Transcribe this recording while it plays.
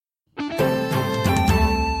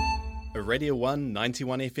a Radio 1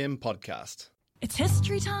 91 FM podcast. It's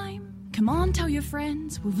history time. Come on, tell your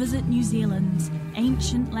friends. We'll visit New Zealand's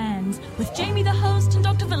ancient lands with Jamie the host and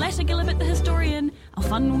Dr. Valletta Gillibert the historian. Our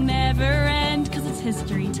fun will never end because it's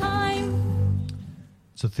history time.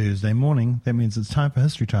 It's a Thursday morning. That means it's time for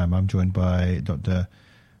history time. I'm joined by Dr.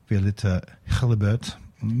 Valletta Gillibert.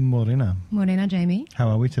 Morena. Morena, Jamie. How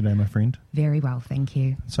are we today, my friend? Very well, thank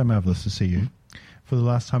you. So marvellous to see you for the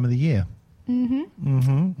last time of the year.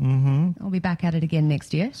 I'll be back at it again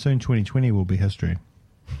next year. Soon 2020 will be history.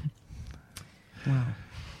 Wow.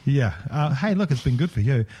 Yeah. Hey, look, it's been good for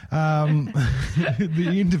you. The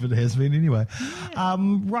end of it has been anyway.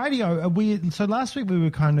 Rightio. So last week we were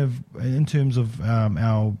kind of, in terms of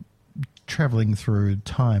our travelling through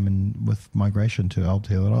time and with migration to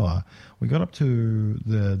Aotearoa, we got up to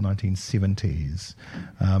the 1970s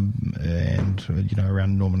and,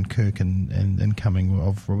 around Norman Kirk and coming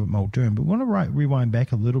of Robert Muldoon. But we want to rewind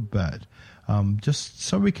back a little bit just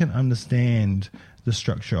so we can understand the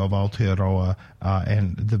structure of Aotearoa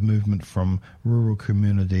and the movement from rural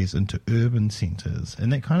communities into urban centres.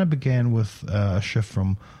 And that kind of began with a shift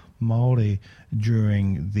from Māori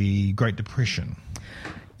during the Great Depression.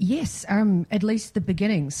 Yes, at least the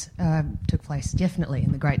beginnings took place definitely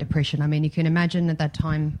in the Great Depression. I mean, you can imagine at that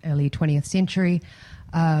time, early 20th century,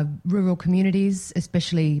 rural communities,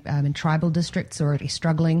 especially in tribal districts, already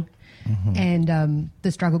struggling. Mm-hmm. And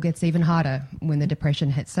the struggle gets even harder when the Depression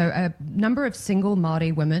hits. So a number of single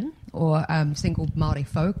Māori women or single Māori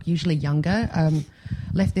folk, usually younger,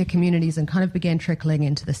 left their communities and kind of began trickling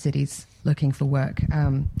into the cities looking for work.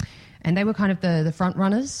 And they were kind of the front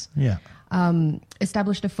runners. Yeah.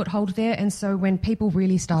 Established a foothold there, and so when people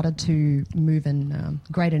really started to move in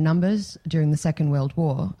greater numbers during the Second World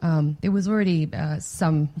War, there was already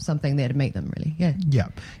something there to meet them, really. Yeah.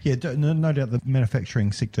 No doubt the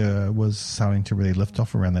manufacturing sector was starting to really lift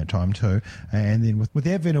off around that time too, and then with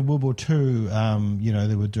the advent of World War II,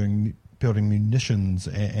 they were building munitions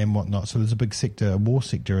and whatnot, so there's a big war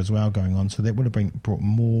sector as well going on, so that would have brought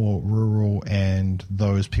more rural and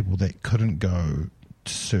those people that couldn't go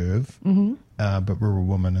to serve, but rural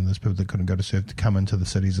women and those people that couldn't go to serve to come into the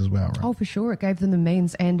cities as well, right? Oh, for sure. It gave them the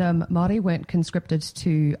means. And Māori weren't conscripted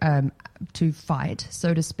to fight,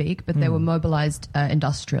 so to speak, but they were mobilised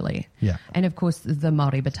industrially. Yeah. And, of course, the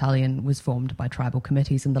Māori battalion was formed by tribal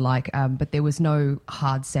committees and the like, but there was no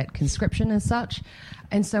hard-set conscription as such.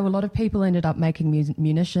 And so a lot of people ended up making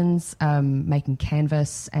munitions, making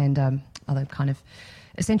canvas and other kind of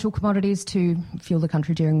essential commodities to fuel the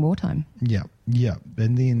country during wartime. Yeah.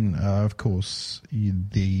 And then, of course,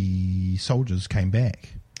 the soldiers came back,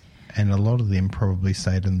 and a lot of them probably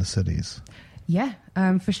stayed in the cities. Yeah,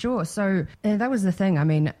 for sure. So that was the thing. I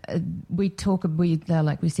mean, we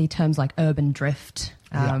see terms like urban drift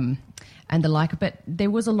and the like, but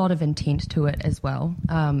there was a lot of intent to it as well,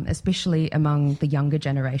 especially among the younger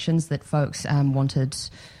generations, that folks wanted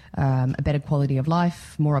a better quality of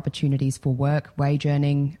life, more opportunities for work, wage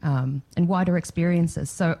earning, and wider experiences.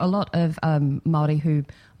 So a lot of Māori who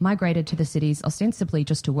migrated to the cities ostensibly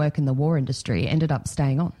just to work in the war industry ended up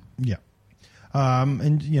staying on. Yeah.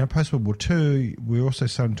 And post-World War II, we're also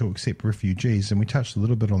starting to accept refugees, and we touched a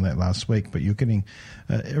little bit on that last week, but you're getting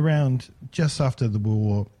around just after the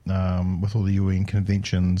war, with all the UN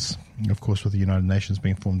conventions, of course with the United Nations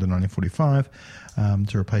being formed in 1945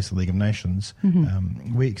 to replace the League of Nations,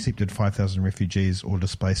 we accepted 5,000 refugees or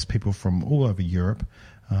displaced people from all over Europe.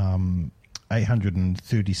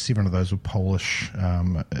 837 of those were Polish,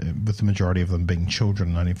 with the majority of them being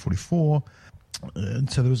children in 1944.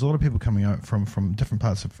 So there was a lot of people coming out from different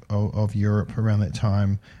parts of Europe around that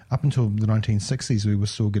time. Up until the 1960s, we were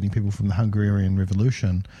still getting people from the Hungarian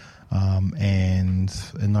Revolution. And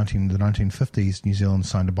in the 1950s, New Zealand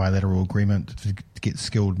signed a bilateral agreement to get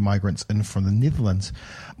skilled migrants in from the Netherlands,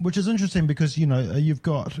 which is interesting because, you've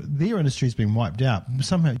got their industry's been wiped out.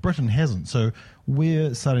 Somehow Britain hasn't. So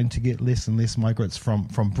we're starting to get less and less migrants from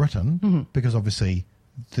Britain because obviously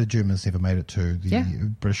the Germans never made it to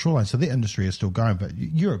the British shoreline, so their industry is still going, but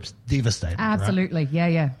Europe's devastated. Absolutely,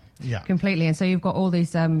 right? Yeah, completely. And so you've got all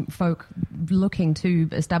these folk looking to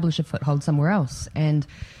establish a foothold somewhere else and,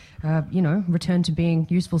 return to being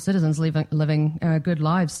useful citizens, living good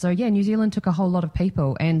lives. So, New Zealand took a whole lot of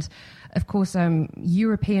people. And, of course,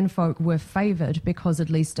 European folk were favoured because,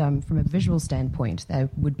 at least from a visual standpoint, they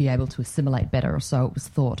would be able to assimilate better, or so it was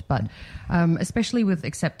thought. But especially with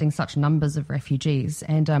accepting such numbers of refugees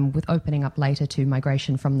and with opening up later to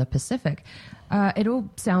migration from the Pacific, It all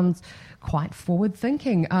sounds quite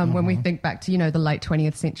forward-thinking when we think back to, the late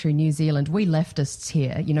 20th century New Zealand. We leftists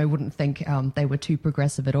here, wouldn't think they were too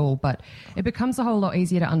progressive at all, but it becomes a whole lot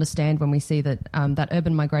easier to understand when we see that that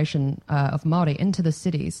urban migration of Māori into the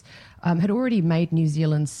cities had already made New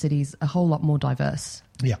Zealand's cities a whole lot more diverse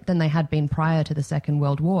than they had been prior to the Second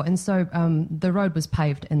World War. And so the road was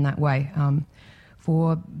paved in that way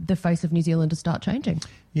for the face of New Zealand to start changing.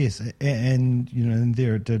 Yes, and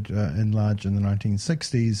there it did enlarge in the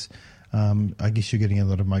 1960s. I guess you're getting a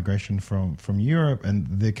lot of migration from Europe, and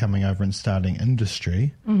they're coming over and starting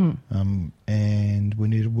industry, and we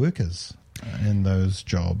needed workers in those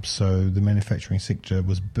jobs. So the manufacturing sector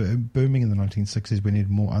was booming in the 1960s. We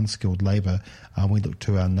needed more unskilled labour. We looked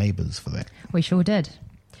to our neighbours for that. We sure did,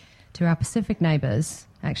 to our Pacific neighbours,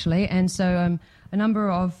 actually. And so a number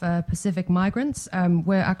of Pacific migrants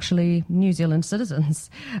were actually New Zealand citizens,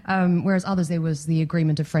 whereas others, there was the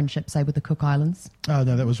agreement of friendship, say, with the Cook Islands. Oh,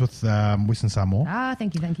 no, that was with Western Samoa. Ah,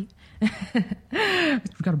 thank you.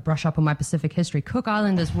 I've got to brush up on my Pacific history. Cook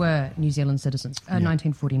Islanders were New Zealand citizens,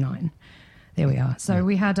 1949. There we are. So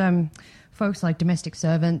we had folks like domestic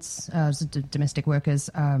servants, domestic workers,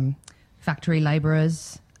 factory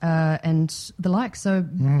labourers, and the like. So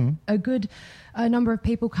a good number of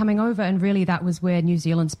people coming over, and really that was where New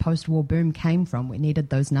Zealand's post-war boom came from. We needed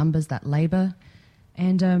those numbers, that labour.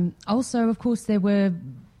 And also, of course, there were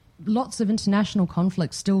lots of international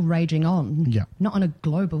conflicts still raging on. Yeah. Not on a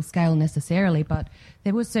global scale necessarily, but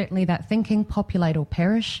there was certainly that thinking, populate or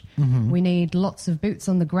perish. We need lots of boots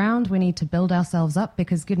on the ground. We need to build ourselves up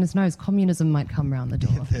because goodness knows communism might come round the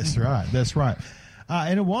door. That's right.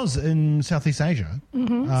 And it was in Southeast Asia,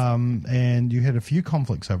 and you had a few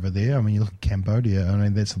conflicts over there. I mean, you look at Cambodia,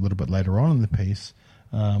 that's a little bit later on in the piece.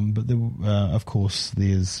 But there, of course,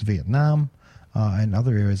 there's Vietnam and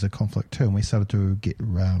other areas of conflict too. And we started to get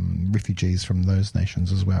refugees from those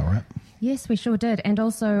nations as well, right? Yes, we sure did. And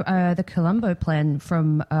also the Colombo Plan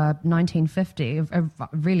from 1950, a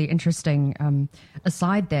really interesting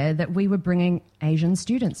aside there, that we were bringing Asian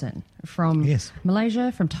students in from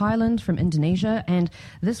Malaysia, from Thailand, from Indonesia. And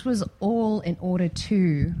this was all in order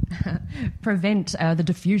to prevent the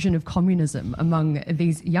diffusion of communism among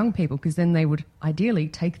these young people, because then they would ideally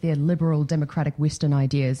take their liberal democratic Western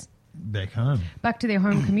ideas back to their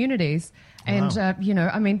home communities. And,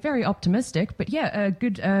 very optimistic. But, a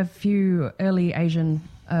good few early Asian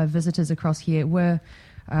visitors across here were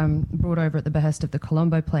brought over at the behest of the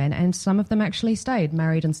Colombo Plan. And some of them actually stayed,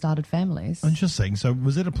 married and started families. Interesting. So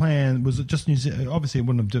was it a plan? Was it just New Zealand? Obviously, it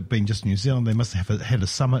wouldn't have been just New Zealand. They must have had a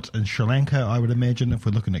summit in Sri Lanka, I would imagine, if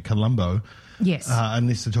we're looking at Colombo. Yes.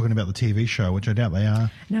 Unless they're talking about the TV show, which I doubt they are.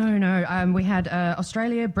 No. We had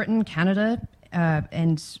Australia, Britain, Canada,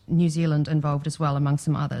 and New Zealand involved as well, among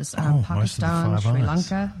some others. Pakistan, Sri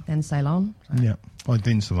Lanka, then Ceylon. So. Yeah. Oh,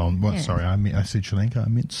 then Ceylon. Well, sorry, I said Sri Lanka. I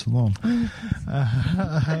meant Ceylon.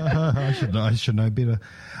 I should know better.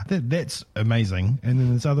 That's amazing. And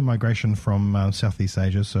then there's other migration from Southeast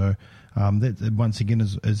Asia. So that once again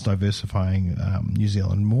is diversifying New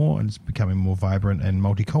Zealand more, and it's becoming more vibrant and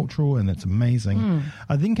multicultural, and that's amazing.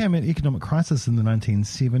 Then came an economic crisis in the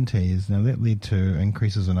 1970s. Now that led to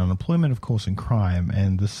increases in unemployment, of course, and crime,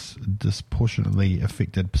 and this disproportionately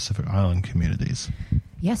affected Pacific Island communities.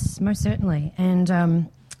 Yes, most certainly. And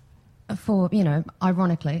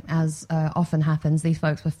ironically, as often happens, these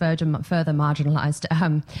folks were further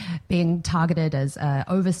marginalised, being targeted as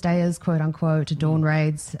overstayers, quote unquote, dawn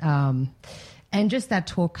raids, and just that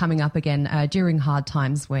talk coming up again during hard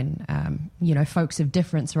times when, folks of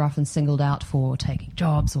difference are often singled out for taking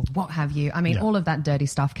jobs or what have you. I mean, all of that dirty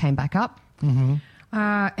stuff came back up.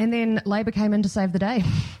 And then Labor came in to save the day.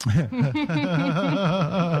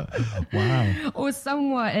 Wow. Or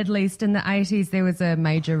somewhat, at least. In the 80s, there was a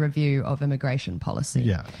major review of immigration policy.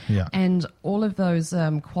 Yeah. And all of those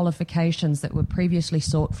qualifications that were previously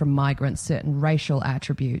sought from migrants, certain racial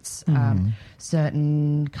attributes,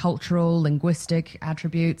 certain cultural, linguistic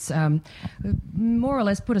attributes, more or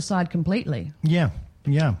less put aside completely. Yeah.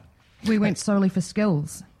 We went solely for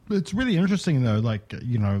skills. It's really interesting, though, at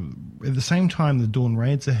the same time the dawn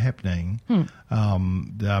raids are happening,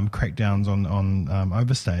 crackdowns on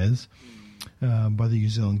overstayers by the New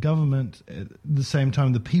Zealand government. At the same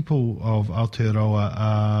time, the people of Aotearoa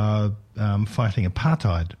are fighting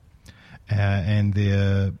apartheid, and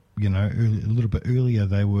they're, a little bit earlier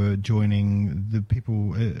they were joining the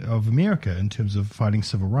people of America in terms of fighting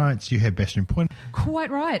civil rights. You had Bastion Point.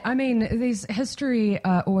 Quite right. I mean, history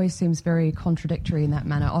always seems very contradictory in that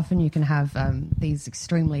manner. Often you can have these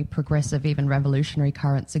extremely progressive, even revolutionary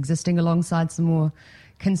currents existing alongside some more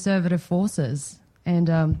conservative forces.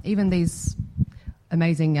 And even these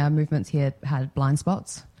amazing movements here had blind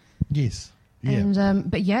spots. Yes. Yeah.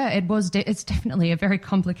 And but yeah, it's definitely a very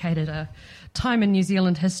complicated time in New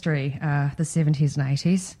Zealand history, the 70s and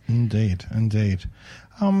 80s. Indeed.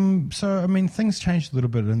 So I mean, things changed a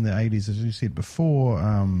little bit in the 80s, as you said before.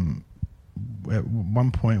 At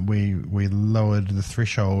one point, we lowered the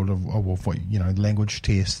threshold of what, language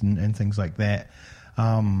tests and things like that.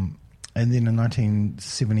 And then in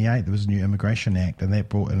 1978, there was a new Immigration Act, and that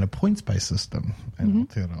brought in a points-based system in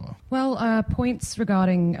Aotearoa. Well, points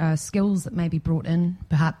regarding skills that may be brought in,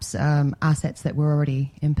 perhaps assets that were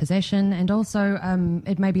already in possession, and also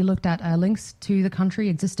it may be looked at links to the country,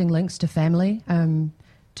 existing links to family,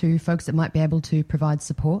 to folks that might be able to provide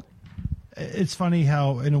support. It's funny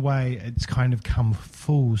how, in a way, it's kind of come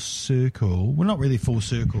full circle. Well, not really full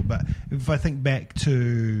circle, but if I think back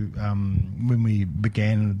to when we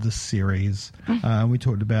began this series, we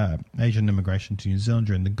talked about Asian immigration to New Zealand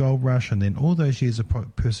during the gold rush, and then all those years of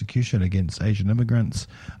persecution against Asian immigrants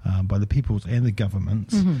by the peoples and the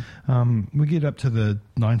governments. We get up to the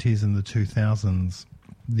 90s and the 2000s,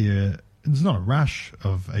 there's not a rush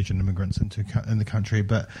of Asian immigrants in the country,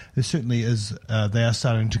 but there certainly is. They are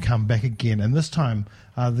starting to come back again, and this time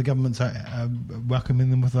the governments are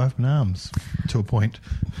welcoming them with open arms to a point.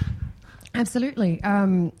 Absolutely.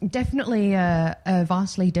 Definitely a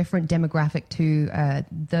vastly different demographic to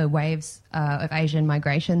the waves of Asian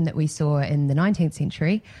migration that we saw in the 19th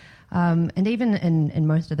century. And even in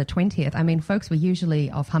most of the 20th. I mean, folks were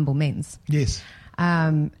usually of humble means. Yes.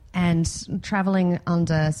 And travelling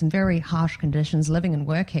under some very harsh conditions, living and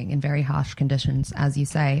working in very harsh conditions, as you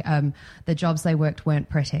say. The jobs they worked weren't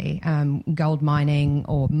pretty. Gold mining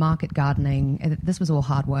or market gardening, this was all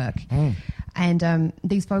hard work. And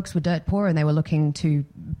these folks were dirt poor, and they were looking to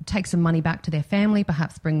take some money back to their family,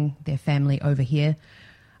 perhaps bring their family over here.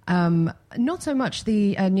 Not so much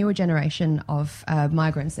the newer generation of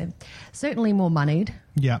migrants. They're certainly more moneyed.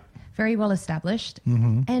 Yeah. Very well established,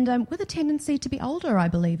 and with a tendency to be older, I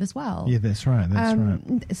believe, as well. Yeah, that's right.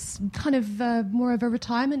 It's kind of more of a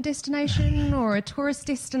retirement destination or a tourist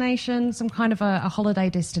destination, some kind of a holiday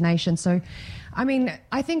destination. So, I mean,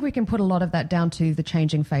 I think we can put a lot of that down to the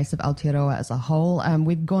changing face of Aotearoa as a whole.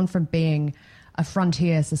 We've gone from being a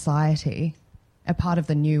frontier society, a part of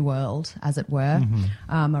the new world, as it were,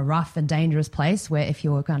 a rough and dangerous place where if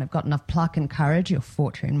you're kind of got enough pluck and courage, your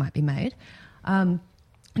fortune might be made.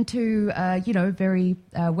 To very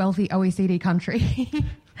wealthy OECD country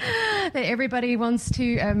that everybody wants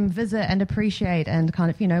to visit and appreciate, and kind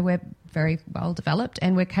of, we're very well developed,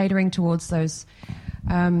 and we're catering towards those,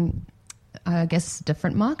 I guess,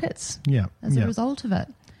 different markets as a result of it.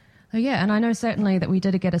 So, and I know certainly that we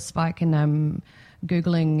did get a spike in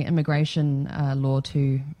Googling immigration law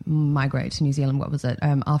to migrate to New Zealand. What was it?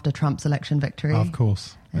 After Trump's election victory. Of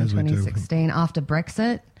course. In 2016, after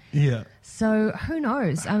Brexit. Yeah. So who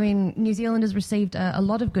knows? I mean, New Zealand has received a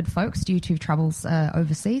lot of good folks due to troubles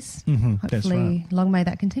overseas. Hopefully, that's right. Long may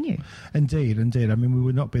that continue. Indeed. I mean, we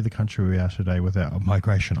would not be the country we are today without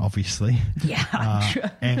migration, obviously. Yeah.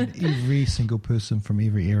 And every single person from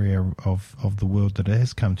every area of the world that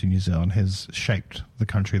has come to New Zealand has shaped the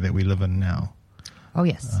country that we live in now. Oh,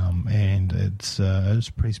 yes. And it's a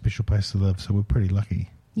pretty special place to live, so we're pretty lucky.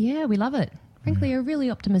 Yeah, we love it. Frankly, a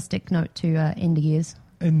really optimistic note to end the years.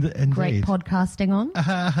 Indeed. Great podcasting on.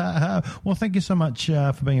 Well, thank you so much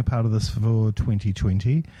for being a part of this for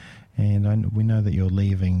 2020. And we know that you're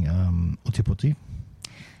leaving Ōtepoti.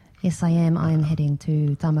 Yes, I am. I am heading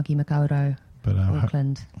to Tamaki Makaurau,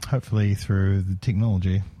 Auckland. Hopefully through the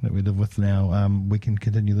technology that we live with now, we can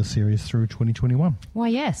continue the series through 2021. Why,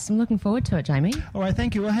 yes. I'm looking forward to it, Jamie. All right,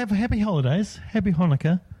 thank you. Well, have happy holidays. Happy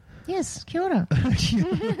Hanukkah. Yes, kia ora. See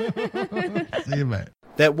you, mate.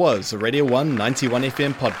 That was a Radio 1 91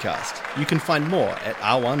 FM podcast. You can find more at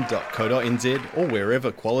r1.co.nz or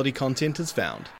wherever quality content is found.